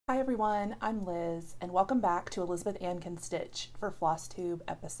Hi everyone, I'm Liz, and welcome back to ElizabethAnnCan Stitch for Flosstube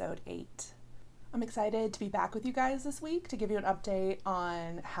episode 8. I'm excited to be back with you guys this week to give you an update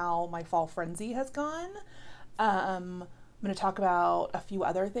on how my fall frenzy has gone. I'm going to talk about a few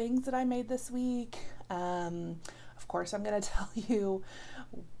other things that I made this week. Of course, I'm going to tell you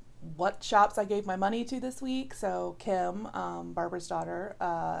what shops I gave my money to this week. So Kim, Barbara's daughter,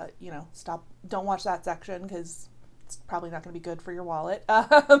 don't watch that section because it's probably not going to be good for your wallet. I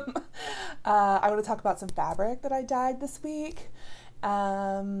want to talk about some fabric that I dyed this week.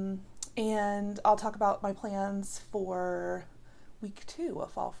 And I'll talk about my plans for week 2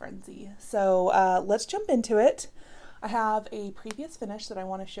 of Fall Frenzy. So let's jump into it. I have a previous finish that I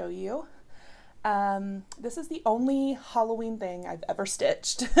want to show you. This is the only Halloween thing I've ever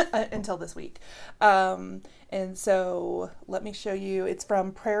stitched until this week. And so let me show you. It's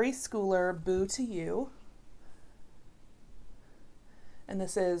from Prairie Schooler, Boo to You. And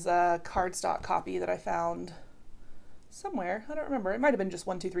this is a cardstock copy that I found somewhere. I don't remember. It might have been just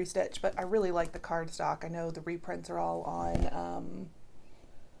 1, 2, 3 Stitch, but I really like the cardstock. I know the reprints are all on,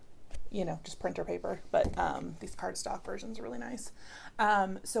 just printer paper, but these cardstock versions are really nice.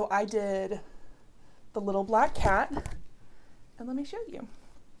 So I did the little black cat, and let me show you.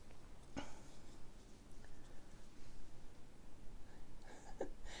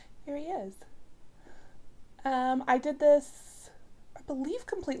 Here he is. I did this, I believe,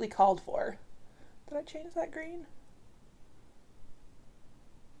 completely called for. Did I change that green?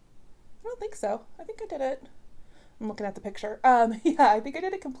 I don't think so. I think I did it. I'm looking at the picture. Yeah, I think I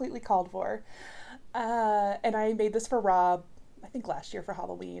did it completely called for. And I made this for Rob, I think last year for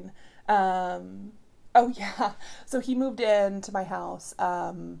Halloween. Oh yeah, so he moved into my house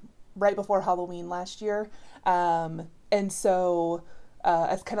right before Halloween last year. And so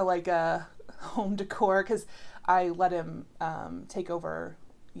as kind of like a home decor, because I let him take over,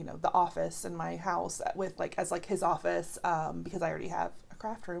 the office in my house with as his office, because I already have a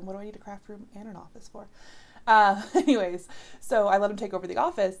craft room. What do I need a craft room and an office for? Anyways, so I let him take over the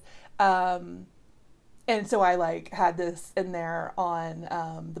office. And so I had this in there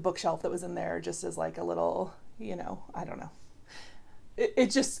on the bookshelf that was in there just as a little, I don't know.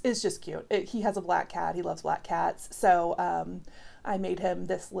 It's just cute. He has a black cat. He loves black cats. So I made him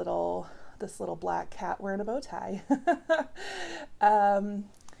this little black cat wearing a bow tie.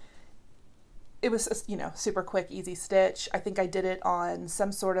 It was a, super quick, easy stitch. I think I did it on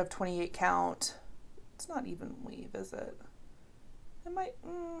some sort of 28 count. It's not even weave, is it? It might,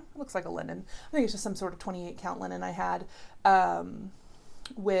 it looks like a linen. I think it's just some sort of 28 count linen I had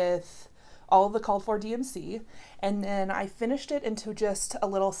with all of the called for DMC. And then I finished it into just a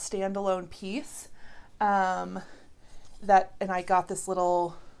little standalone piece and I got this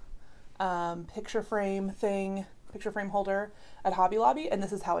little picture frame holder at Hobby Lobby, and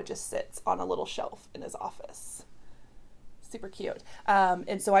this is how it just sits on a little shelf in his office. Super cute.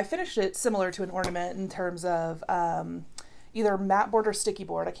 And so I finished it similar to an ornament in terms of either mat board or sticky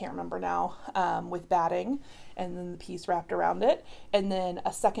board, I can't remember now, with batting, and then the piece wrapped around it, and then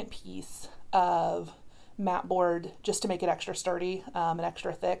a second piece of mat board just to make it extra sturdy and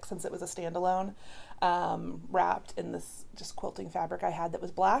extra thick since it was a standalone, wrapped in this just quilting fabric I had that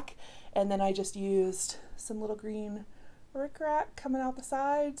was black. And then I just used some little green rickrack coming out the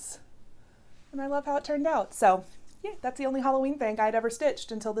sides, and I love how it turned out. So yeah, that's the only Halloween thing I'd ever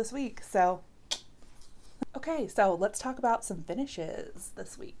stitched until this week. So okay, so let's talk about some finishes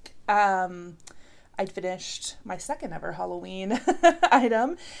this week. I'd finished my second ever Halloween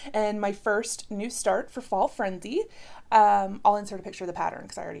item and my first new start for Fall Frenzy. I'll insert a picture of the pattern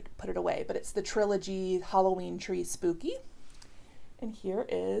because I already put it away, but it's the Trilogy Halloween Tree Spooky. And here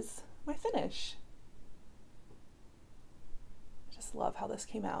is my finish. I just love how this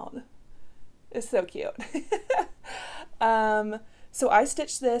came out. It's so cute. So I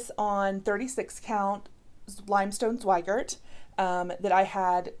stitched this on 36 count Limestone Zweigart that I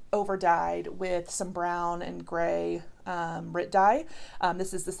had over dyed with some brown and gray Rit dye.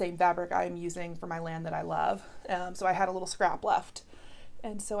 This is the same fabric I'm using for my land that I love. So I had a little scrap left,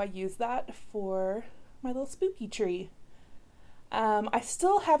 and so I used that for my little spooky tree. I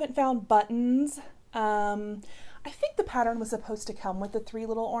still haven't found buttons. I think the pattern was supposed to come with the 3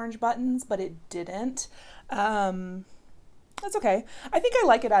 little orange buttons, but it didn't. That's okay. I think I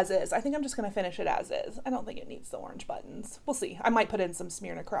like it as is. I think I'm just going to finish it as is. I don't think it needs the orange buttons. We'll see. I might put in some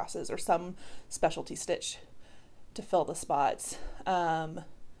Smyrna crosses or some specialty stitch to fill the spots. But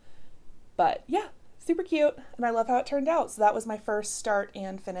yeah, super cute. And I love how it turned out. So that was my first start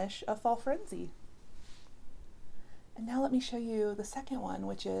and finish of Fall Frenzy. And now let me show you the second one,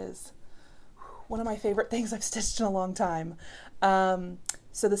 which is one of my favorite things I've stitched in a long time.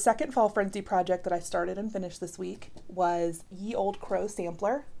 So the second Fall Frenzy project that I started and finished this week was Ye Olde Crow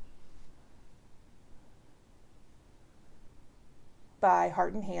sampler by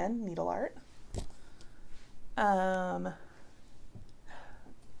Heart and Hand Needle Art. And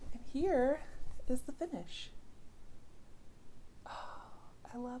here is the finish. Oh,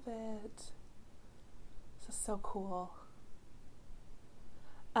 I love it. This is so cool.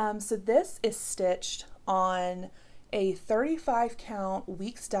 So this is stitched on a 35 count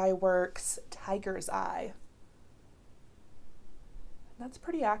Weeks Dye Works Tiger's Eye. That's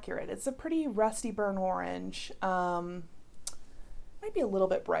pretty accurate. It's a pretty rusty burnt orange. Might be a little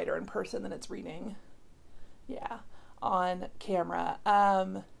bit brighter in person than it's reading. Yeah, on camera.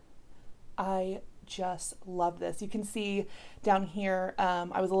 I just love this. You can see down here,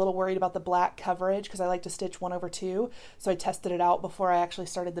 I was a little worried about the black coverage because I like to stitch 1/2, so I tested it out before I actually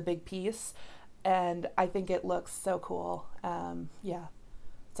started the big piece, and I think it looks so cool. Yeah,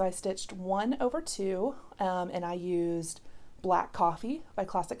 so I stitched 1/2, and I used Black Coffee by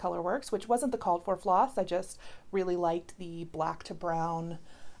Classic Colorworks, which wasn't the called for floss. I just really liked the black to brown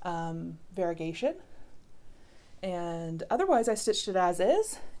variegation, and otherwise I stitched it as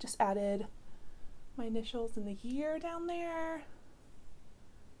is, just added my initials and the year down there,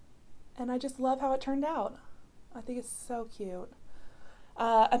 and I just love how it turned out. I think it's so cute.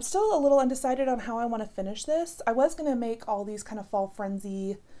 I'm still a little undecided on how I want to finish this. I was going to make all these kind of Fall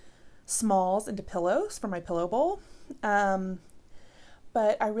Frenzy smalls into pillows for my pillow bowl,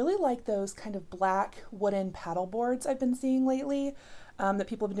 but I really like those kind of black wooden paddle boards I've been seeing lately, that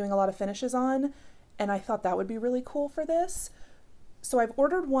people have been doing a lot of finishes on, and I thought that would be really cool for this. So I've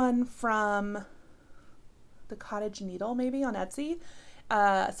ordered one from the Cottage Needle, maybe on Etsy.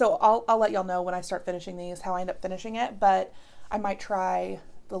 So I'll let y'all know when I start finishing these how I end up finishing it, but I might try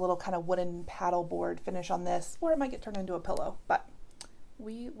the little kind of wooden paddle board finish on this, or it might get turned into a pillow, but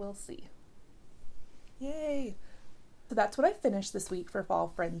we will see. Yay! So that's what I finished this week for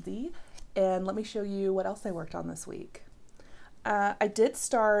Fall Frenzy, and let me show you what else I worked on this week. I did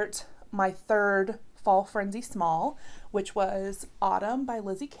start my third Fall Frenzy small, which was Autumn by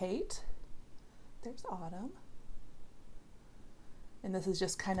Lizzie Kate. There's Autumn. And this is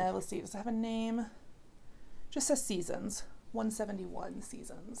just kind of, let's see, does it have a name? Just says Seasons, 171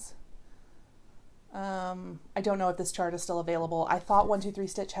 Seasons. I don't know if this chart is still available. I thought 123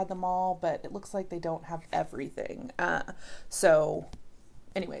 Stitch had them all, but it looks like they don't have everything. So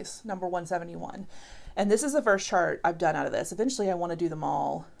anyways, number 171. And this is the first chart I've done out of this. Eventually I want to do them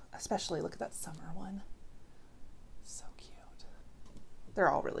all, especially look at that summer one. So cute.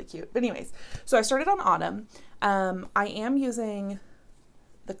 They're all really cute. But anyways, so I started on Autumn. I am using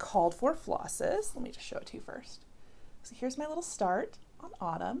the called for flosses. Let me just show it to you first. So here's my little start on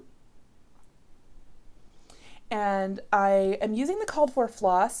Autumn. And I am using the called for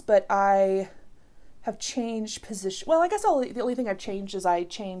floss, but I have changed position. Well, I guess the only thing I've changed is I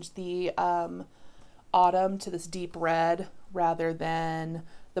changed the Autumn to this deep red rather than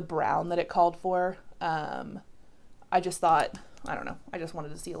the brown that it called for. I just thought, I don't know, I just wanted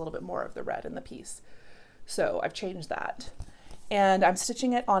to see a little bit more of the red in the piece. So I've changed that. And I'm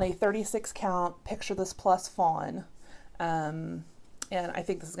stitching it on a 36 count Picture This Plus fawn. And I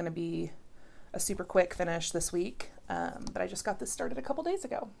think this is going to be a super quick finish this week, but I just got this started a couple days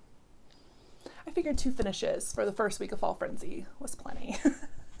ago. I figured 2 finishes for the first week of Fall Frenzy was plenty.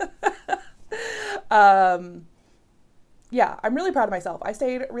 Yeah, I'm really proud of myself. I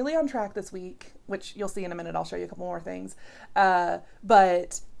stayed really on track this week, which you'll see in a minute. I'll show you a couple more things.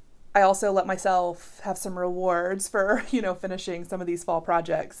 But I also let myself have some rewards for, you know, finishing some of these fall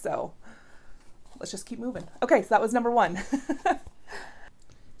projects. So let's just keep moving. Okay, so that was number 1.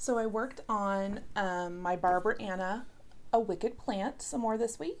 So I worked on my Barbara Anna A Wicked Plant some more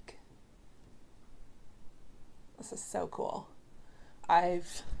this week. This is so cool.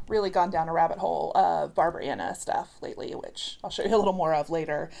 I've really gone down a rabbit hole of Barbara Anna stuff lately, which I'll show you a little more of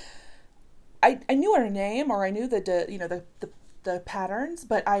later. I knew her name, or I knew the patterns,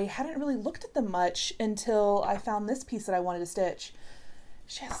 but I hadn't really looked at them much until I found this piece that I wanted to stitch.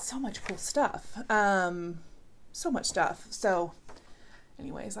 She has so much cool stuff. So much stuff. So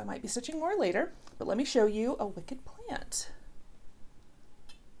anyways, I might be stitching more later, but let me show you A Wicked Plant.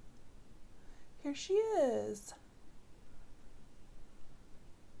 Here she is.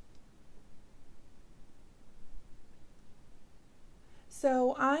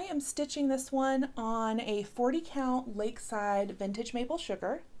 So I am stitching this one on a 40 count Lakeside Vintage Maple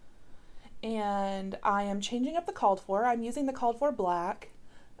Sugar, and I am changing up the called for. I'm using the called for black.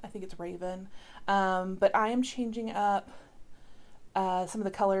 I think it's Raven, but I am changing up some of the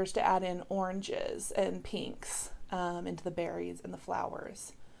colors to add in oranges and pinks. into the berries and the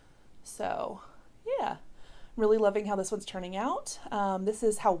flowers. So yeah, really loving how this one's turning out. This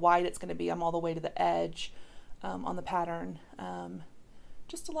is how wide it's going to be. I'm all the way to the edge on the pattern.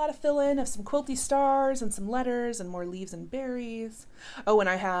 Just a lot of fill in of some quilty stars and some letters and more leaves and berries. Oh, and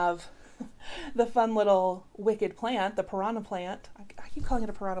I have the fun little wicked plant, the piranha plant. I keep calling it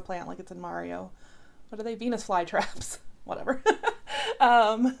a piranha plant like it's in Mario. What are they? Venus flytraps. Whatever.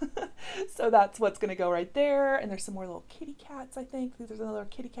 So that's what's going to go right there. And there's some more little kitty cats, I think. There's another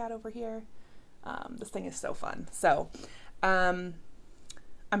kitty cat over here. This thing is so fun. So I'm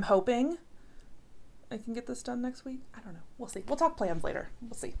hoping I can get this done next week. I don't know. We'll see. We'll talk plans later.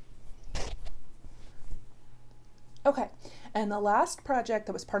 We'll see. Okay. And the last project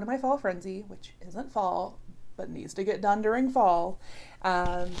that was part of my fall frenzy, which isn't fall, but needs to get done during fall,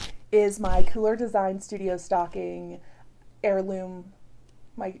 is my Cooler Design Studio stocking heirloom,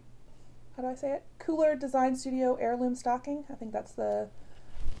 how do I say it? Cooler Design Studio heirloom stocking. I think that's the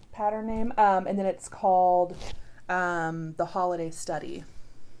pattern name. And then it's called the Holiday Study.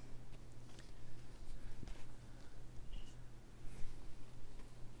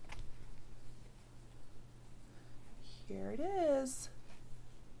 Here it is.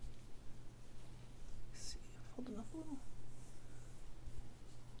 Let's see, hold enough a little.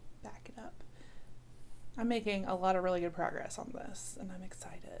 Back it up. I'm making a lot of really good progress on this, and I'm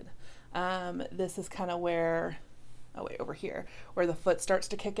excited. This is kind of where, oh wait, over here, where the foot starts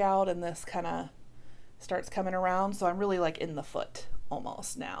to kick out and this kind of starts coming around. So I'm really like in the foot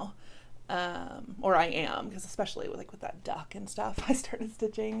almost now. Or I am, because especially with that duck and stuff, I started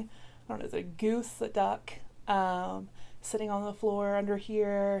stitching, I don't know, is it a goose, a duck, sitting on the floor under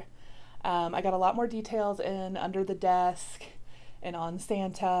here. I got a lot more details in under the desk and on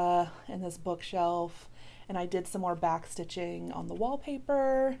Santa and this bookshelf, and I did some more back stitching on the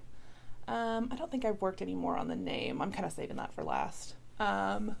wallpaper. I don't think I've worked any more on the name. I'm kind of saving that for last.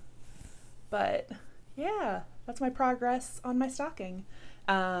 But yeah, that's my progress on my stocking.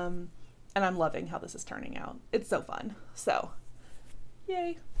 And I'm loving how this is turning out. It's so fun. So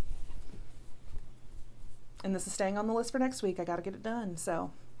yay. And this is staying on the list for next week. I got to get it done.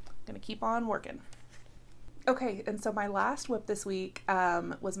 So I'm going to keep on working. Okay, and so my last whip this week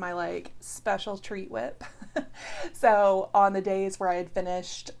was my special treat whip. So on the days where I had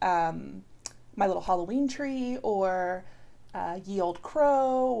finished my little Halloween tree or Ye Olde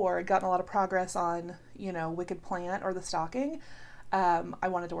Crow or gotten a lot of progress on, Wicked Plant or the stocking, I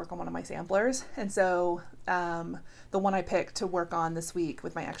wanted to work on one of my samplers. And so the one I picked to work on this week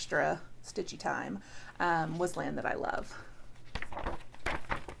with my extra stitchy time was Land That I Love.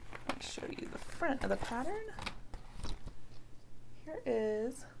 Show you the front of the pattern. Here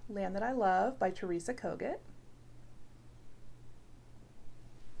is Land That I Love by Teresa Kogut.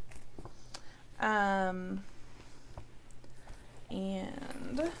 And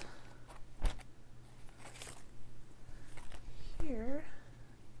here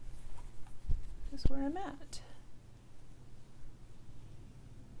is where I'm at.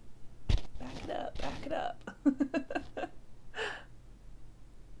 Back it up, back it up.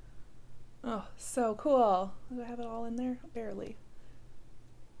 Oh, so cool. Do I have it all in there? Barely.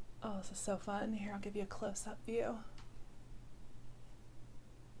 Oh, this is so fun. Here, I'll give you a close-up view.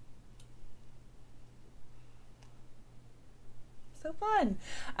 So fun.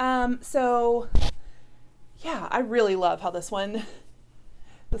 So yeah, I really love how this one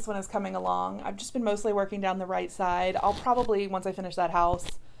is coming along. I've just been mostly working down the right side. I'll probably, once I finish that house,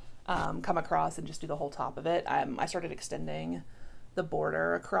 come across and just do the whole top of it. I started extending the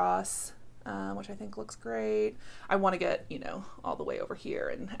border across, which I think looks great. I want to get, all the way over here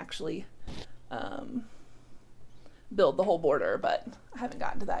and actually build the whole border, but I haven't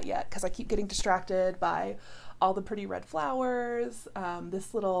gotten to that yet because I keep getting distracted by all the pretty red flowers.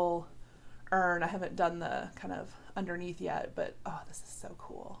 This little urn, I haven't done the kind of underneath yet, but oh, this is so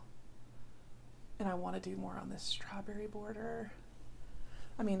cool. And I want to do more on this strawberry border.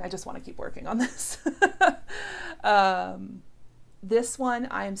 I mean, I just want to keep working on this. This one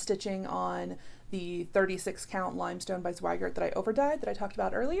I am stitching on the 36 count Limestone by Zweigart that I overdyed that I talked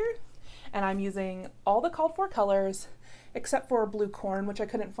about earlier. And I'm using all the called for colors except for blue corn, which I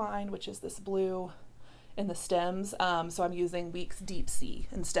couldn't find, which is this blue in the stems. So I'm using Weeks Deep Sea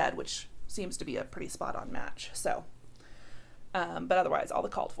instead, which seems to be a pretty spot on match. So, but otherwise all the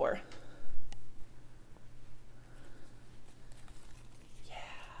called for.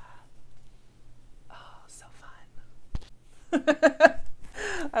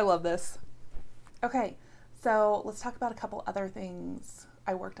 I love this. Okay, so let's talk about a couple other things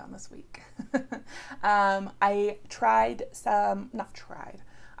I worked on this week. I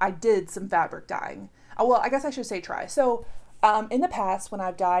did some fabric dyeing. Oh, well, I guess I should say try. So in the past, when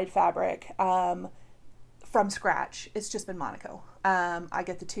I've dyed fabric from scratch, it's just been Monaco. I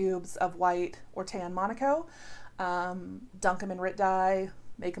get the tubes of white or tan Monaco, dunk them in RIT dye,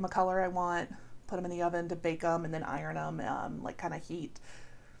 make them a color I want, put them in the oven to bake them, and then iron them, like kind of heat,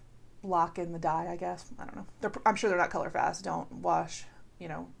 lock in the dye, I guess. I don't know. I'm sure they're not color fast. Don't wash, you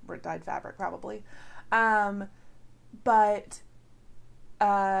know, RIT dyed fabric probably. But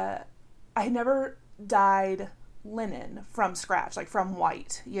I never dyed linen from scratch, like from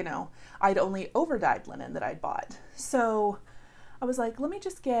white, you know. I'd only over dyed linen that I'd bought. So I was like, let me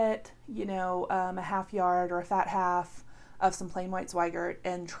just get, you know, a half yard or a fat half of some plain white Zweigart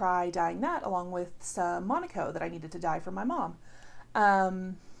and try dyeing that along with some Monaco that I needed to dye for my mom.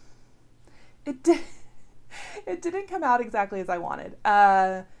 It didn't come out exactly as I wanted.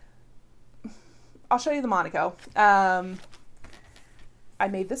 I'll show you the Monaco. I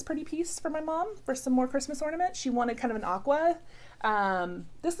made this pretty piece for my mom for some more Christmas ornament. She wanted kind of an aqua.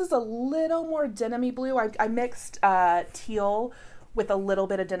 This is a little more denim-y blue. I mixed teal with a little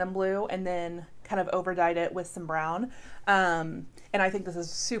bit of denim blue and then kind of over dyed it with some brown. And I think this is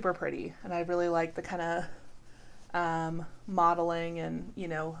super pretty. And I really like the kind of modeling and, you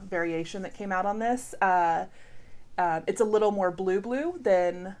know, variation that came out on this. It's a little more blue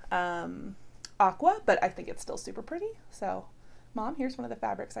than aqua, but I think it's still super pretty. So Mom, here's one of the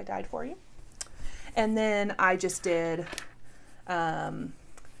fabrics I dyed for you. And then I just did a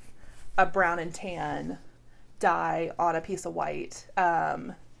brown and tan dye on a piece of white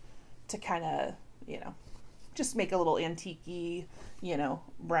to kind of, you know, just make a little antique-y, you know,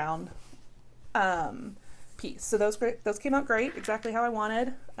 brown piece. So those came out great, exactly how I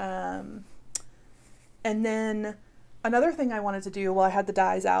wanted. And then another thing I wanted to do while I had the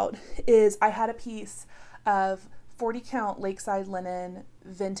dyes out is I had a piece of 40 count Lakeside linen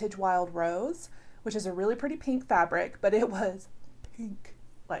vintage wild rose, which is a really pretty pink fabric, but it was pink,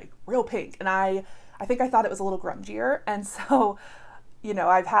 like real pink. And I think I thought it was a little grungier. And so, you know,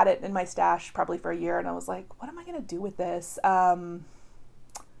 I've had it in my stash probably for a year and I was like, what am I going to do with this? You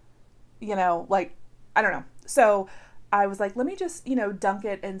know, like, I don't know. So I was like, let me just, you know, dunk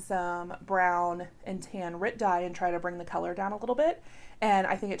it in some brown and tan RIT dye and try to bring the color down a little bit. And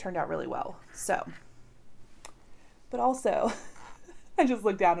I think it turned out really well. So, but also, I just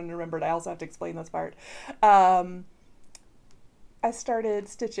looked down and remembered I also have to explain this part. I started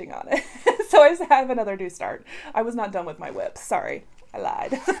stitching on it. So I have another new start. I was not done with my whip. Sorry, I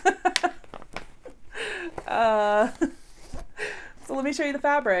lied. So let me show you the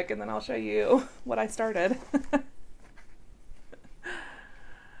fabric and then I'll show you what I started.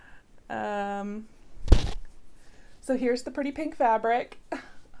 So here's the pretty pink fabric.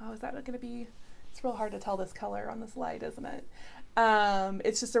 Oh, is that going to be... It's real hard to tell this color on this light, isn't it?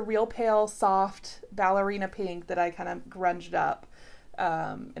 It's just a real pale, soft ballerina pink that I kind of grunged up.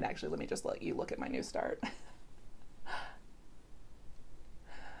 And actually, let me just let you look at my new start.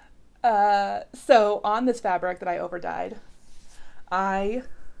 So on this fabric that I over dyed, I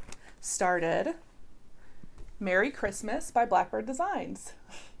started Merry Christmas by Blackbird Designs.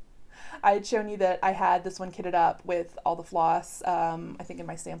 I had shown you that I had this one kitted up with all the floss, I think in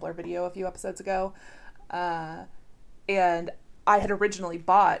my sampler video a few episodes ago. And I had originally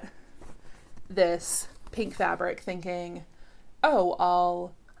bought this pink fabric thinking,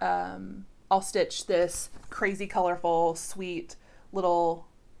 oh, I'll stitch this crazy, colorful, sweet little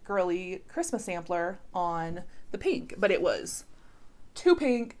girly Christmas sampler on the pink, but it was too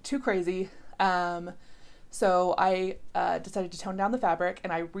pink, too crazy. So I decided to tone down the fabric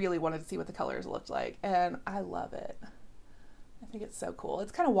and I really wanted to see what the colors looked like. And I love it. I think it's so cool.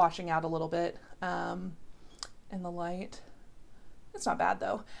 It's kind of washing out a little bit in the light. It's not bad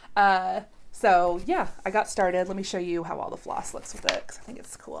though. So yeah, I got started. Let me show you how all the floss looks with it because I think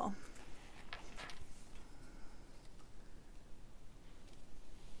it's cool.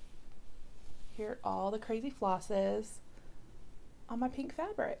 Here are all the crazy flosses on my pink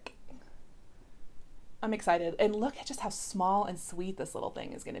fabric. I'm excited. And look at just how small and sweet this little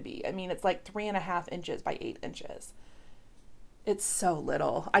thing is going to be. I mean, it's like 3.5 inches by 8 inches. It's so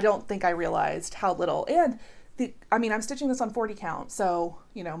little. I don't think I realized how little. And I mean, I'm stitching this on 40 count. So,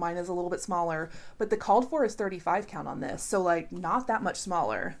 you know, mine is a little bit smaller, but the called for is 35 count on this. So like not that much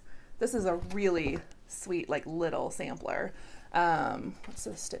smaller. This is a really sweet, like little sampler. What's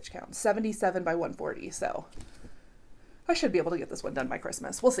the stitch count? 77 by 140. So I should be able to get this one done by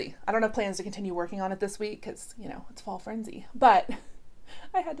Christmas. We'll see. I don't have plans to continue working on it this week because, you know, it's fall frenzy, but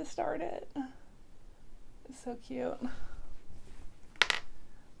I had to start it. It's so cute.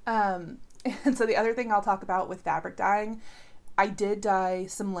 And so the other thing I'll talk about with fabric dyeing, I did dye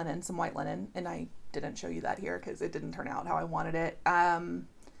some linen, some white linen, and I didn't show you that here because it didn't turn out how I wanted it.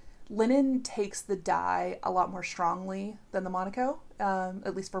 Linen takes the dye a lot more strongly than the Monaco,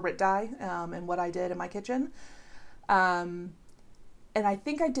 at least for Rit dye, and what I did in my kitchen. And I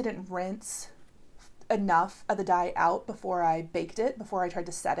think I didn't rinse enough of the dye out before I baked it, before I tried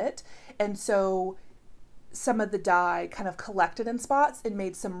to set it. And so some of the dye kind of collected in spots and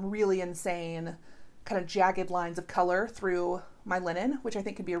made some really insane kind of jagged lines of color through my linen, which I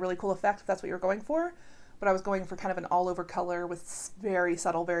think could be a really cool effect if that's what you're going for. But I was going for kind of an all over color with very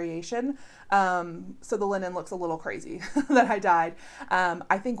subtle variation. So the linen looks a little crazy that I dyed.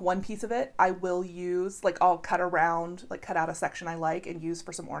 I think one piece of it I will use, like I'll cut around, like cut out a section I like and use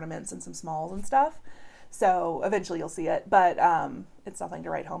for some ornaments and some smalls and stuff. So eventually you'll see it, but it's nothing to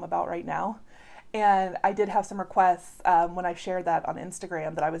write home about right now. And I did have some requests when I shared that on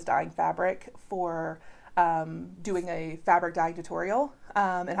Instagram that I was dyeing fabric for doing a fabric dyeing tutorial.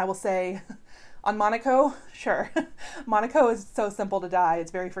 And I will say, on Monaco, sure. Monaco is so simple to dye.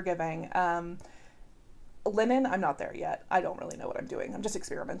 It's very forgiving. Linen, I'm not there yet. I don't really know what I'm doing. I'm just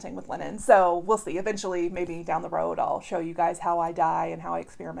experimenting with linen. So we'll see. Eventually, maybe down the road, I'll show you guys how I dye and how I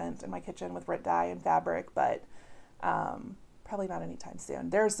experiment in my kitchen with Rit dye and fabric, but probably not anytime soon.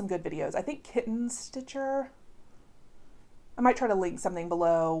 There's some good videos. I think Kitten Stitcher. I might try to link something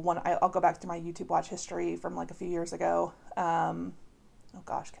below. I'll go back to my YouTube watch history from like a few years ago. Oh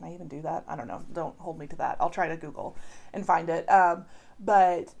gosh, can I even do that? I don't know. Don't hold me to that. I'll try to Google and find it.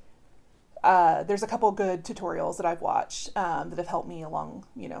 But there's a couple good tutorials that I've watched that have helped me along,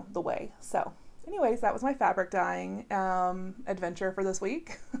 you know, the way. So anyways, that was my fabric dyeing adventure for this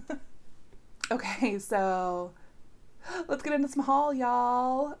week. Okay, so let's get into some haul,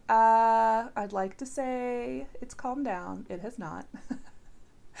 y'all. I'd like to say it's calmed down. It has not.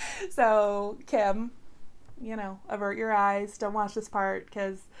 So Kim, you know, avert your eyes. Don't watch this part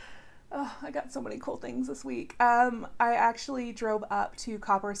because I got so many cool things this week. I actually drove up to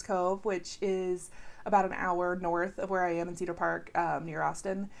Copper's Cove, which is about an hour north of where I am in Cedar Park, near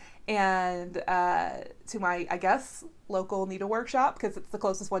Austin, and to my, I guess, local needlework shop because it's the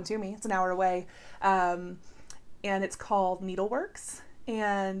closest one to me. It's an hour away, and it's called Needleworks,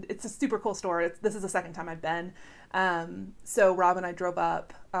 and it's a super cool store. This is the second time I've been. So Rob and I drove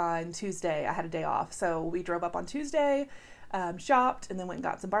up on Tuesday. I had a day off, so we drove up on Tuesday, shopped, and then went and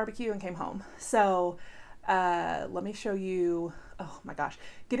got some barbecue and came home. So let me show you. Oh my gosh,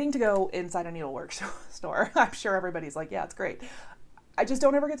 getting to go inside a needlework store. I'm sure everybody's like, yeah, it's great. I just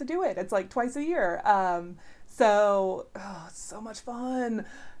don't ever get to do it. It's like twice a year. So it's so much fun,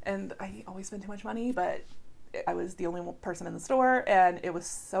 and I always spend too much money, but I was the only person in the store, and it was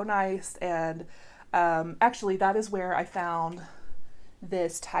so nice. And actually, that is where I found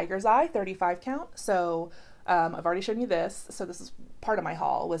this Tiger's Eye 35 count. So I've already shown you this. So this is part of my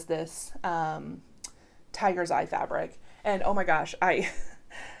haul, was this Tiger's Eye fabric. And oh my gosh,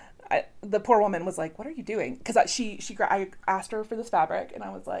 the poor woman was like, "What are you doing?" Because I asked her for this fabric, and I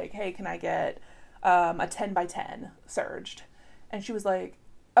was like, "Hey, can I get a 10 by 10 serged?" And she was like,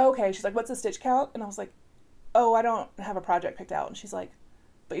 oh, "Okay." She's like, "What's the stitch count?" And I was like, "Oh, I don't have a project picked out." And she's like,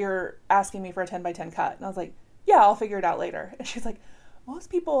 "But you're asking me for a 10 by 10 cut." And I was like, "Yeah, I'll figure it out later." And she's like,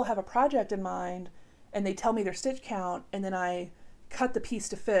 "Most people have a project in mind and they tell me their stitch count, and then I cut the piece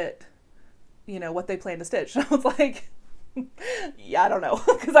to fit, you know, what they plan to stitch." And I was like, yeah, I don't know.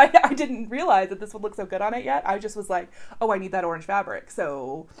 Because I didn't realize that this would look so good on it yet. I just was like, oh, I need that orange fabric.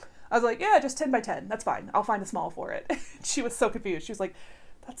 So I was like, yeah, just 10 by 10. That's fine. I'll find a small for it. She was so confused. She was like,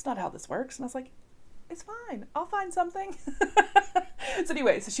 "That's not how this works." And I was like, "It's fine. I'll find something." So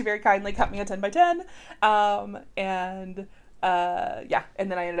anyway, so she very kindly cut me a 10 by 10. Yeah,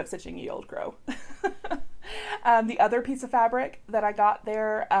 and then I ended up stitching the Olde Crow. The other piece of fabric that I got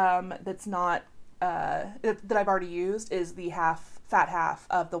there that's not, that I've already used is the fat half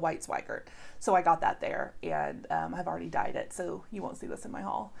of the white Zweigart. So I got that there, and I've already dyed it, so you won't see this in my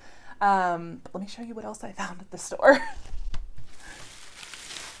haul. But let me show you what else I found at the store.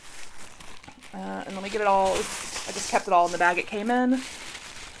 And let me get it all, I just kept it all in the bag it came in.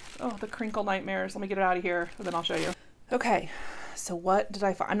 Oh, the crinkle nightmares. Let me get it out of here, and then I'll show you. Okay, so what did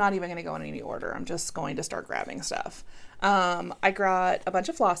I find? I'm not even going to go in any order. I'm just going to start grabbing stuff. I got a bunch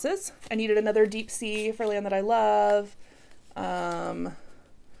of flosses. I needed another deep sea for land that I love.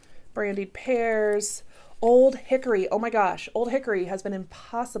 Brandied pears. Old hickory. Oh my gosh, old hickory has been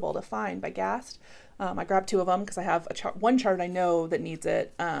impossible to find by Gast. I grabbed 2 of them because I have one chart I know that needs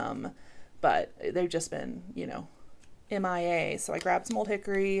it. But they've just been, you know, MIA. So I grabbed some old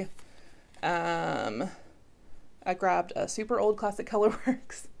hickory. I grabbed a super old classic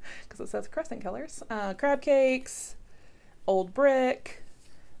Colorworks because it says Crescent Colors. Crab cakes, old brick,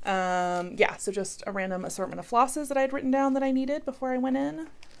 Yeah, so just a random assortment of flosses that I had written down that I needed before I went in.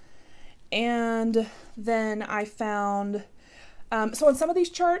 And then I found, so on some of these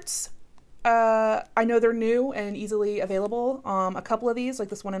charts, I know they're new and easily available. A couple of these, like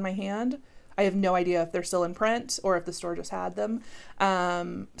this one in my hand, I have no idea if they're still in print or if the store just had them.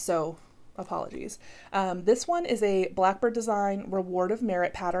 So apologies. This one is a Blackbird Design Reward of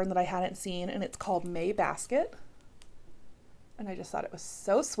Merit pattern that I hadn't seen, and it's called May Basket. And I just thought it was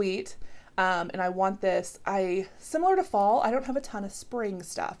so sweet. And I want this, similar to fall, I don't have a ton of spring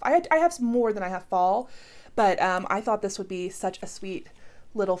stuff. I have more than I have fall, but I thought this would be such a sweet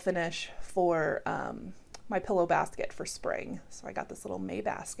little finish for my pillow basket for spring. So I got this little May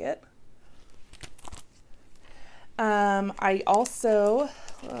basket. I also,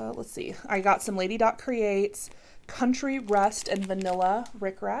 let's see, I got some Lady Dot Creates Country Rust and Vanilla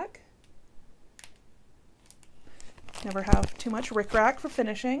Rickrack. Never have too much rickrack for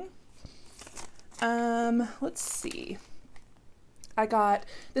finishing. Let's see. I got,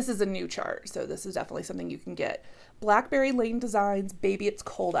 this is a new chart, so this is definitely something you can get. Blackberry Lane Designs, Baby It's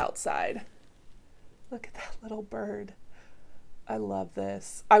Cold Outside. Look at that little bird. I love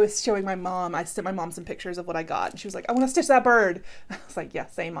this. I was showing my mom, I sent my mom some pictures of what I got, and she was like, I want to stitch that bird. I was like, yeah,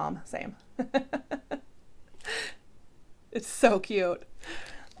 same mom, same. It's so cute.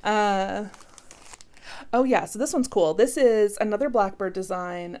 Oh yeah, so this one's cool. This is another Blackbird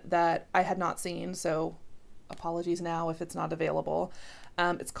design that I had not seen, so apologies now if it's not available.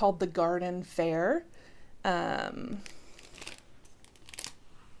 It's called The Garden Fair. Oh,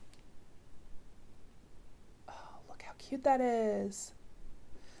 look how cute that is.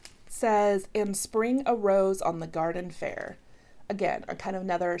 It says, "And spring arose on the garden fair." Again, a kind of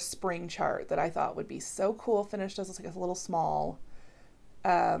another spring chart that I thought would be so cool, finished as like a little small.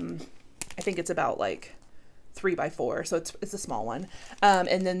 I think it's about like 3x4, so it's a small one.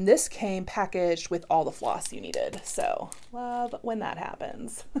 And then this came packaged with all the floss you needed. So love when that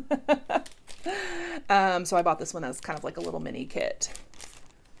happens. So I bought this one as kind of like a little mini kit.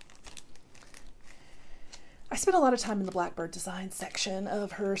 I spent a lot of time in the Blackbird Designs section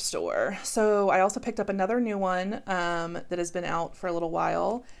of her store. So I also picked up another new one that has been out for a little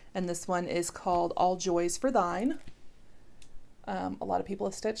while. And this one is called All Joys for Thine. A lot of people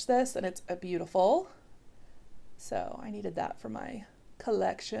have stitched this, and it's a beautiful. So I needed that for my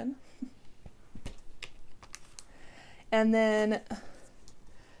collection. And then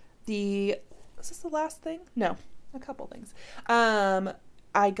is this the last thing? No, a couple things.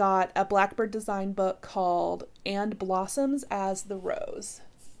 I got a Blackbird design book called And Blossoms as the Rose.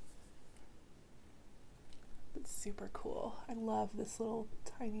 It's super cool. I love this little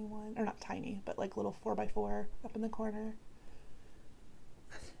tiny one, or not tiny, but like little 4x4 up in the corner.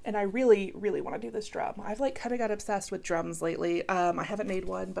 And I really, really want to do this drum. I've like kind of got obsessed with drums lately. I haven't made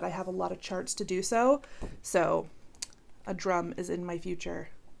one, but I have a lot of charts to do so. So a drum is in my future.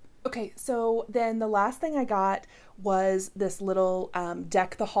 Okay, so then the last thing I got was this little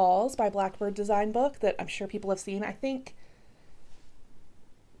Deck the Halls by Blackbird design book that I'm sure people have seen. I think,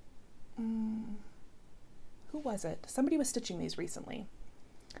 who was it? Somebody was stitching these recently.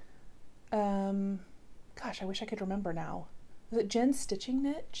 Gosh, I wish I could remember now. Was it Jen's Stitching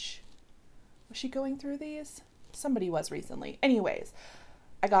Niche? Was she going through these? Somebody was recently. Anyways,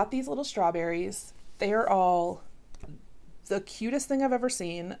 I got these little strawberries. They are all the cutest thing I've ever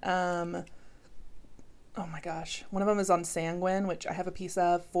seen. Oh my gosh. One of them is on Sanguine, which I have a piece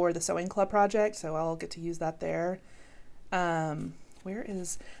of for the sewing club project, so I'll get to use that there.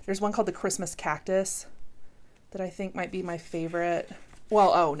 There's one called the Christmas Cactus that I think might be my favorite.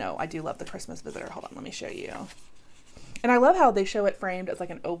 Well, oh no, I do love the Christmas Visitor. Hold on, let me show you. And I love how they show it framed as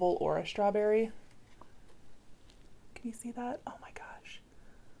like an oval or a strawberry. Can you see that? Oh my gosh.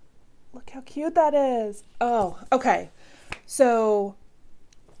 Look how cute that is. Oh, okay. So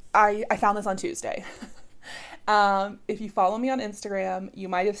I found this on Tuesday. If you follow me on Instagram, you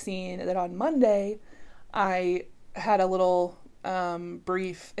might have seen that on Monday, I had a little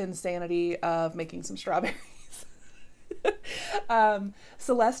brief insanity of making some strawberries.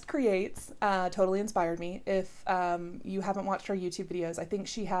 Celeste Creates totally inspired me. If you haven't watched her YouTube videos, I think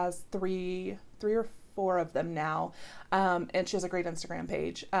she has three or four of them now, and she has a great Instagram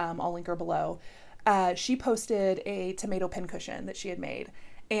page. I'll link her below. She posted a tomato pincushion that she had made,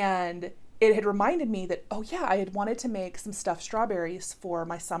 and it had reminded me that, oh yeah, I had wanted to make some stuffed strawberries for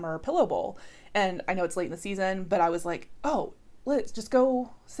my summer pillow bowl. And I know it's late in the season, but I was like, oh, let's just go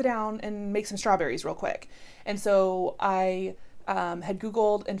sit down and make some strawberries real quick. And so I had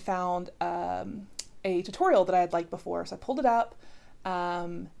Googled and found a tutorial that I had liked before. So I pulled it up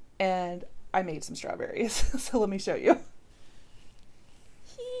and I made some strawberries. So let me show you.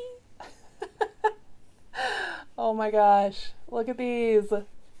 Oh my gosh, look at these.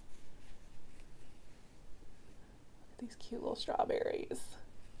 These cute little strawberries.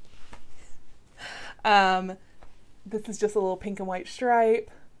 This is just a little pink and white stripe.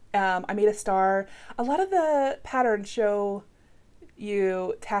 I made a star. A lot of the patterns show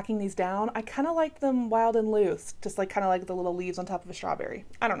you tacking these down. I kind of like them wild and loose, just like kind of like the little leaves on top of a strawberry.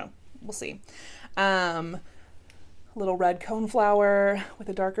 I don't know. We'll see. Little red coneflower with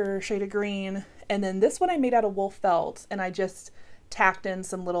a darker shade of green. And then this one I made out of wool felt, and I just tacked in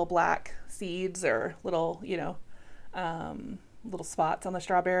some little black seeds or little, you know, little spots on the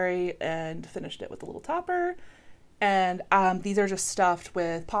strawberry and finished it with a little topper. And these are just stuffed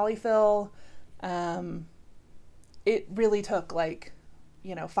with polyfill. It really took like,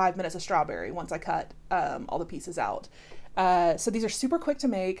 you know, 5 minutes of strawberry once I cut all the pieces out. So these are super quick to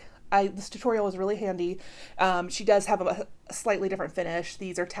make. This tutorial was really handy. She does have a slightly different finish.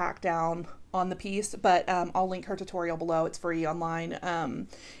 These are tacked down on the piece, but I'll link her tutorial below. It's free online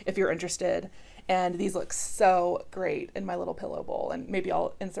if you're interested. And these look so great in my little pillow bowl. And maybe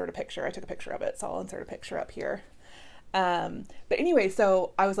I'll insert a picture. I took a picture of it, so I'll insert a picture up here. But anyway,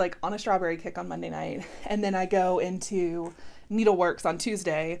 so I was like on a strawberry kick on Monday night, and then I go into Needleworks on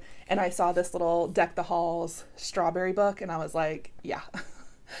Tuesday, and I saw this little Deck the Halls strawberry book, and I was like, yeah,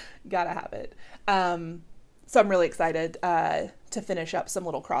 gotta have it. So I'm really excited to finish up some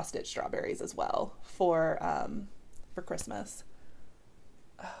little cross-stitch strawberries as well for Christmas.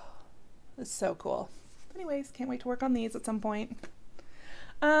 Oh, it's so cool. Anyways, can't wait to work on these at some point.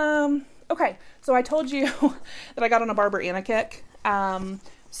 Okay, so I told you that I got on a Barber Anna kick.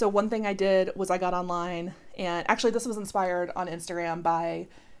 So one thing I did was I got online, and actually this was inspired on Instagram by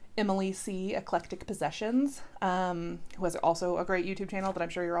Emily C. Eclectic Possessions, who has also a great YouTube channel that I'm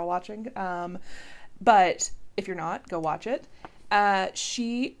sure you're all watching. But if you're not, go watch it.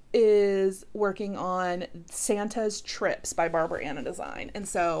 She is working on Santa's Trips by Barber Anna Design. And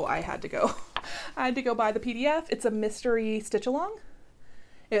so I had to go buy the PDF. It's a mystery stitch along.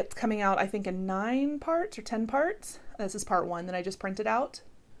 It's coming out, I think, in 9 parts or 10 parts. This is part 1 that I just printed out.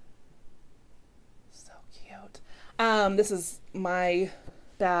 So cute. This is my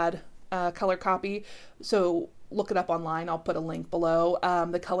bad color copy, so look it up online. I'll put a link below.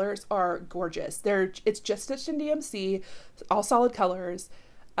 The colors are gorgeous. It's just stitched in DMC, all solid colors,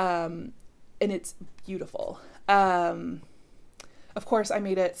 and it's beautiful. Of course, I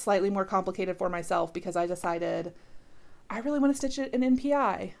made it slightly more complicated for myself because I decided I really want to stitch it in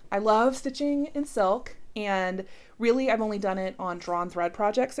NPI. I love stitching in silk, and really I've only done it on drawn thread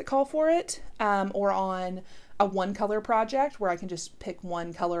projects that call for it, or on a one color project where I can just pick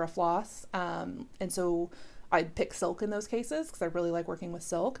one color of floss. And so I'd pick silk in those cases because I really like working with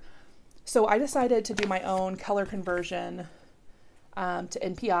silk. So I decided to do my own color conversion to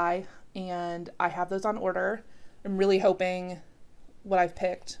NPI, and I have those on order. I'm really hoping what I've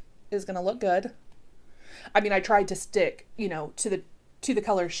picked is going to look good. I mean, I tried to stick, you know, to the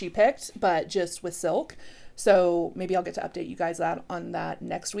colors she picked, but just with silk. So maybe I'll get to update you guys on that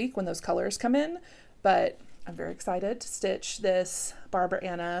next week when those colors come in. But I'm very excited to stitch this Barber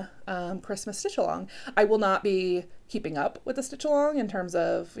Anna Christmas stitch along. I will not be keeping up with the stitch along in terms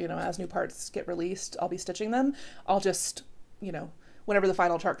of, you know, as new parts get released, I'll be stitching them. I'll just, you know, whenever the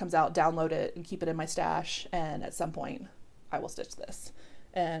final chart comes out, download it and keep it in my stash. And at some point I will stitch this.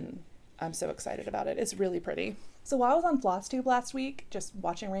 And I'm so excited about it. It's really pretty. So while I was on Flosstube last week, just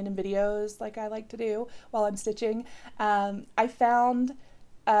watching random videos like I like to do while I'm stitching, I found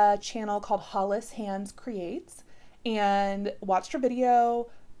a channel called Hollis Hands Creates and watched her video,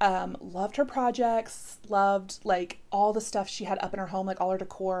 loved her projects, loved like all the stuff she had up in her home, like all her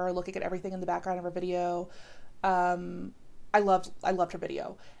decor, looking at everything in the background of her video. I loved her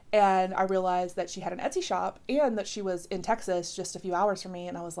video. And I realized that she had an Etsy shop and that she was in Texas just a few hours from me.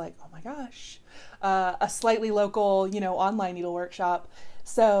 And I was like, oh my gosh, a slightly local, you know, online needlework shop.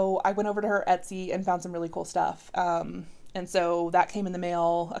 So I went over to her Etsy and found some really cool stuff. And so that came in the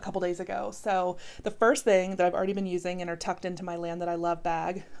mail a couple days ago. So the first thing that I've already been using and are tucked into my Land That I Love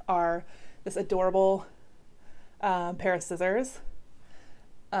bag are this adorable pair of scissors.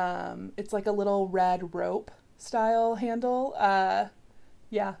 It's like a little red rope style handle.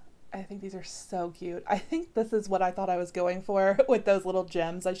 Yeah, I think these are so cute. I think this is what I thought I was going for with those little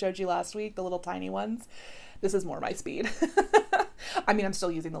gems I showed you last week, the little tiny ones. This is more my speed. I mean, I'm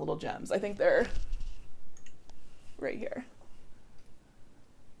still using the little gems. I think they're right here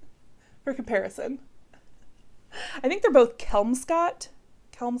for comparison. I think they're both Kelmscott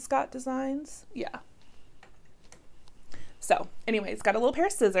Designs. Yeah. So anyways, got a little pair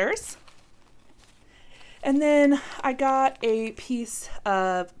of scissors. And then I got a piece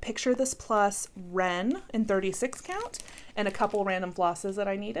of Picture This Plus Wren in 36 count and a couple random flosses that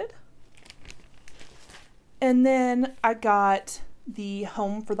I needed. And then I got the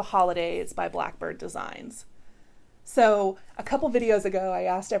Home for the Holidays by Blackbird Designs. So a couple videos ago, I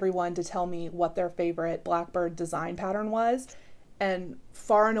asked everyone to tell me what their favorite Blackbird design pattern was. And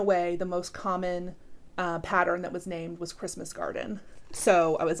far and away, the most common pattern that was named was Christmas Garden.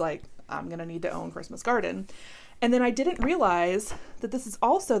 So I was like, I'm going to need to own Christmas Garden. And then I didn't realize that this is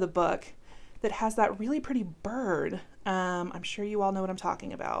also the book that has that really pretty bird. I'm sure you all know what I'm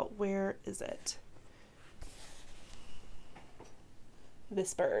talking about. Where is it?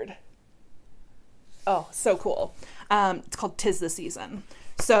 This bird. Oh, so cool. It's called 'Tis the Season.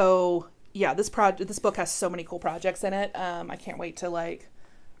 So yeah, this book has so many cool projects in it. I can't wait to like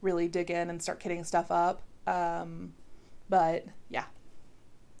really dig in and start kitting stuff up. But yeah,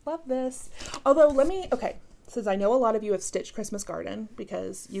 love this. Although okay, since I know a lot of you have stitched Christmas Garden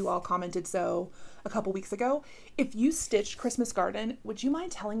because you all commented so a couple weeks ago, if you stitched Christmas Garden, would you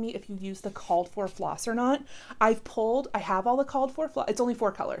mind telling me if you use the called for floss or not? I have all the called for floss. It's only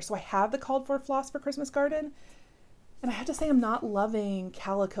 4 colors. So I have the called for floss for Christmas Garden. And I have to say I'm not loving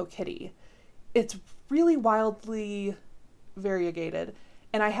Calico Kitty. It's really wildly variegated.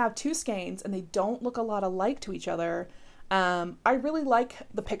 And I have 2 skeins and they don't look a lot alike to each other. I really like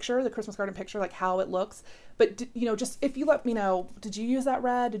the picture, the Christmas Garden picture, like how it looks. But, you know, just if you let me know, did you use that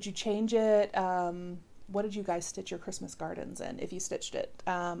red? Did you change it? What did you guys stitch your Christmas gardens in, if you stitched it?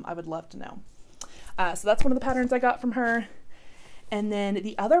 I would love to know. So that's one of the patterns I got from her. And then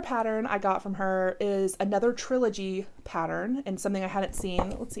the other pattern I got from her is another Trilogy pattern and something I hadn't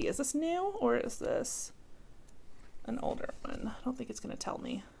seen. Let's see, is this new or is this an older one? I don't think it's going to tell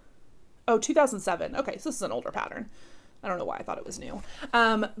me. Oh, 2007. Okay, so this is an older pattern. I don't know why I thought it was new.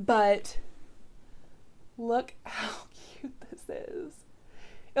 But look how cute this is.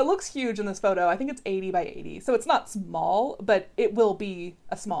 It looks huge in this photo. I think it's 80 by 80. So it's not small, but it will be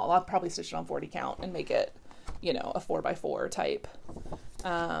a small. I'll probably stitch it on 40 count and make it, you know, a 4x4 type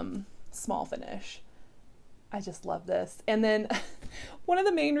small finish. I just love this. And then one of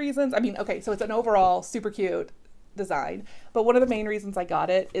the main reasons, I mean, okay, so it's an overall super cute design, but one of the main reasons I got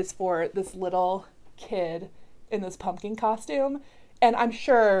it is for this little kid in this pumpkin costume. And I'm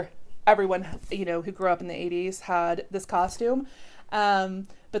sure everyone, you know, who grew up in the 80s had this costume.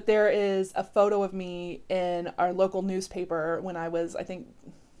 But there is a photo of me in our local newspaper when I was, I think,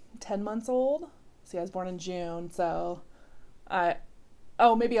 10 months old. See, I was born in June, so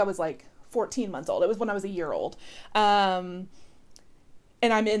maybe I was like 14 months old. It was when I was a year old.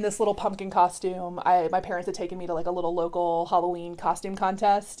 And I'm in this little pumpkin costume. My parents had taken me to like a little local Halloween costume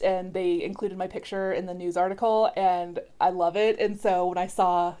contest and they included my picture in the news article and I love it. And so when I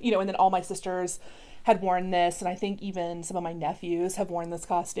saw, you know, and then all my sisters had worn this and I think even some of my nephews have worn this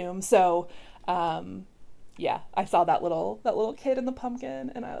costume. So yeah, I saw that little kid in the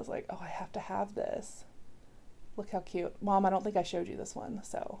pumpkin and I was like, oh, I have to have this. Look how cute. Mom, I don't think I showed you this one.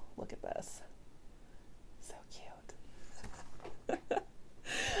 So look at this. So cute.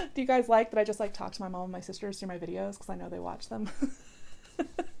 Do you guys like that I just like talk to my mom and my sisters through my videos because I know they watch them?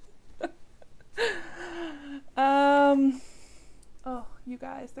 Oh, you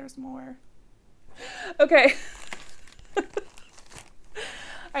guys, there's more. Okay.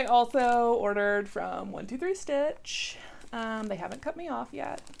 I also ordered from 123 Stitch. They haven't cut me off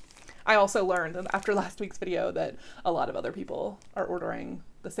yet. I also learned after last week's video that a lot of other people are ordering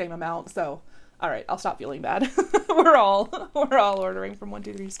the same amount, so all right, I'll stop feeling bad. we're all ordering from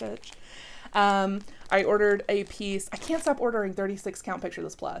 123 Stitch. I ordered a piece. I can't stop ordering 36 count Picture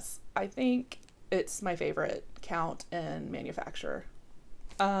This Plus. I think it's my favorite count and manufacturer.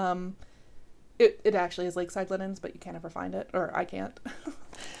 It actually is Lakeside linens, but you can't ever find it, or I can't.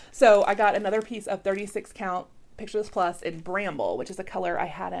 So I got another piece of 36 count Picture This Plus in Bramble, which is a color I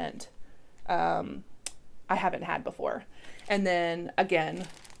haven't had before. And then again,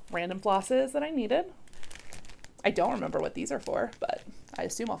 random flosses that I needed. I don't remember what these are for, but I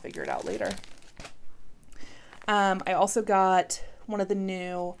assume I'll figure it out later. I also got one of the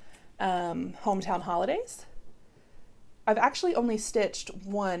new Hometown Holidays. I've actually only stitched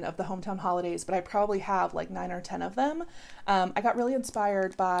one of the Hometown Holidays, but I probably have like 9 or 10 of them. I got really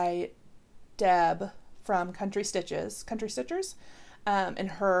inspired by Deb from Country Stitchers, and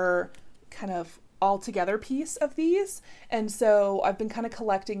her kind of all together piece of these. And so I've been kind of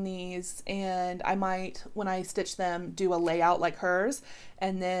collecting these and I might, when I stitch them, do a layout like hers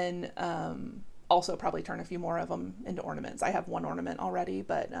and then also probably turn a few more of them into ornaments. I have one ornament already,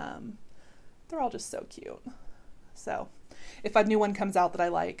 but they're all just so cute. So if a new one comes out that I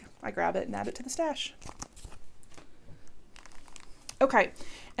like, I grab it and add it to the stash. Okay,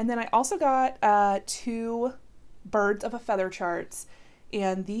 and then I also got 2 birds of a feather charts,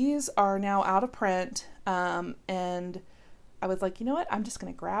 and these are now out of print, and I was like, you know what, I'm just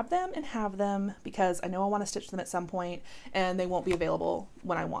going to grab them and have them because I know I want to stitch them at some point and they won't be available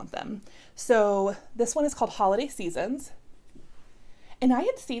when I want them. So this one is called Holiday Seasons, and I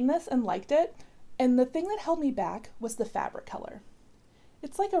had seen this and liked it, and the thing that held me back was the fabric color.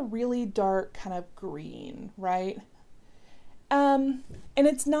 It's like a really dark kind of green, right? And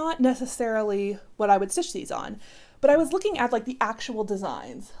it's not necessarily what I would stitch these on, but I was looking at like the actual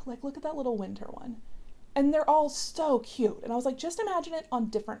designs. Like, look at that little winter one. And they're all so cute. And I was like, just imagine it on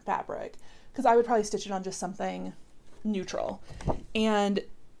different fabric, because I would probably stitch it on just something neutral and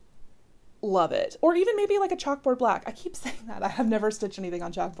love it. Or even maybe like a chalkboard black. I keep saying that. I have never stitched anything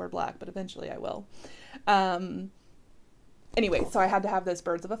on chalkboard black, but eventually I will. Anyway, so I had to have this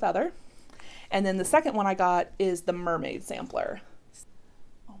birds of a feather. And then the second one I got is the mermaid sampler.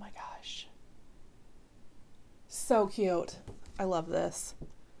 Oh my gosh. So cute. I love this.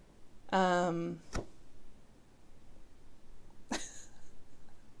 I'm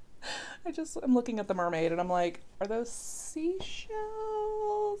looking at the mermaid and I'm like, are those seashells?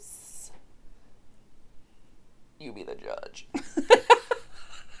 You be the judge.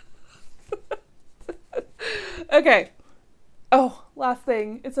 Okay. Oh, last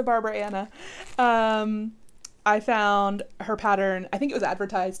thing. It's a Barbara Anna. I found her pattern. I think it was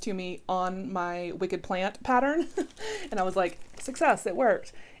advertised to me on my Wicked Plant pattern. And I was like, success, it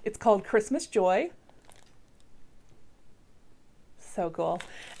worked. It's called Christmas Joy. So cool.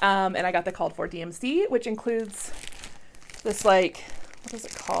 And I got the called for DMC, which includes this, like, what is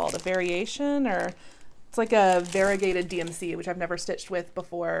it called? A variation, or it's like a variegated DMC, which I've never stitched with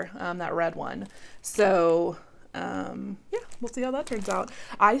before, that red one. So, yeah, we'll see how that turns out.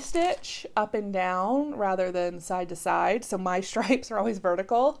 I stitch up and down rather than side to side. So my stripes are always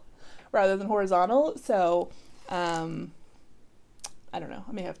vertical rather than horizontal. So, I don't know,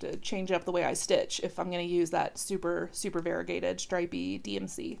 I may have to change up the way I stitch if I'm going to use that super variegated stripy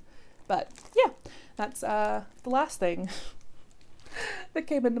DMC. But yeah, that's the last thing that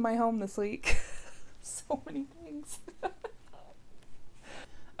came into my home this week. So many things.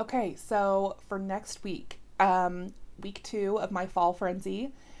 Okay, so for next week, week 2 of my fall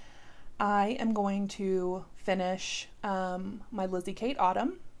frenzy, I am going to finish my Lizzie Kate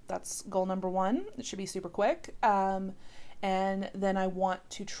Autumn. That's goal number 1. It should be super quick. And then I want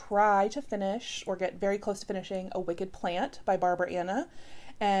to try to finish, or get very close to finishing, A Wicked Plant by Barbara Anna,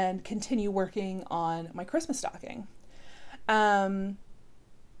 and continue working on my Christmas stocking. I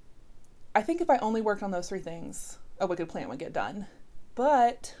think if I only worked on those 3 things, A Wicked Plant would get done.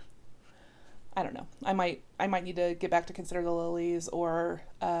 But I don't know. I might need to get back to Consider the Lilies or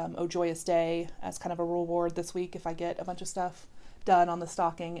Oh Joyous Day as kind of a reward this week if I get a bunch of stuff done on the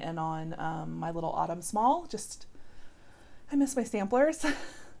stocking and on my little autumn small. I miss my samplers.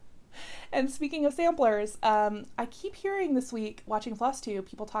 And speaking of samplers, I keep hearing this week, watching Flosstube,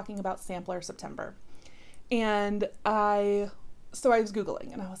 people talking about Sampler September. And so I was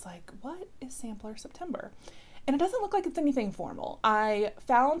Googling and I was like, what is Sampler September? And it doesn't look like it's anything formal. I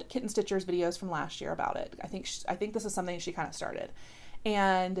found Kitten Stitcher's videos from last year about it. I think this is something she kind of started.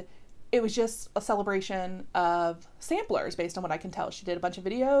 And it was just a celebration of samplers based on what I can tell. She did a bunch of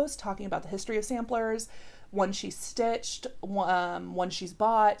videos talking about the history of samplers, one she's stitched, one she's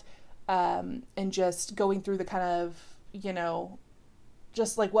bought, and just going through the kind of,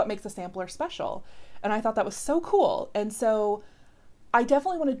 just like what makes a sampler special. And I thought that was so cool. And so I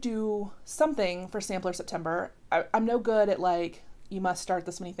definitely want to do something for Sampler September. I'm no good at like, you must start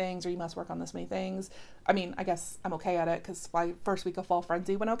this many things or you must work on this many things. I mean, I guess I'm okay at it because my first week of Fall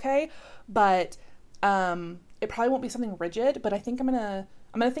Frenzy went okay, but it probably won't be something rigid. But I think I'm gonna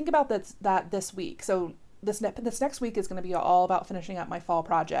think about that this week. So this next week is going to be all about finishing up my fall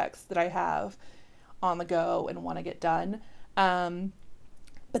projects that I have on the go and want to get done.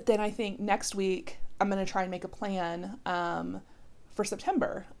 But then I think next week I'm going to try and make a plan for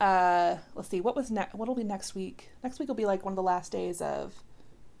September. Let's see, what'll be next week? Next week will be like one of the last days of,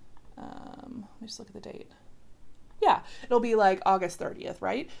 let me just look at the date. Yeah, it'll be like August 30th,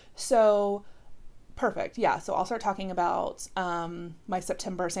 right? So perfect. Yeah, so I'll start talking about my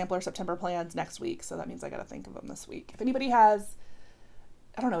Sampler September plans next week. So that means I got to think of them this week. If anybody has,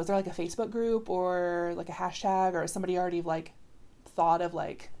 I don't know, is there like a Facebook group or like a hashtag, or somebody already like thought of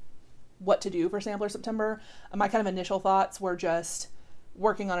like what to do for Sampler September? My kind of initial thoughts were just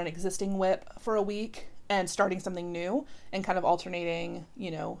working on an existing whip for a week and starting something new and kind of alternating,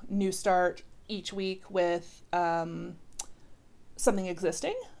 new start each week with something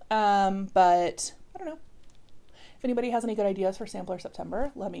existing. But I don't know. If anybody has any good ideas for Sampler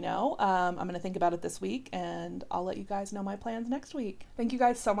September, let me know. I'm going to think about it this week, and I'll let you guys know my plans next week. Thank you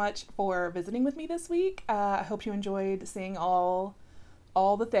guys so much for visiting with me this week. I hope you enjoyed seeing all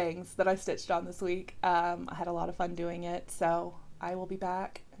the things that I stitched on this week. I had a lot of fun doing it, so I will be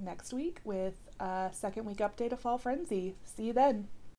back next week with a second week update of Fall Frenzy. See you then.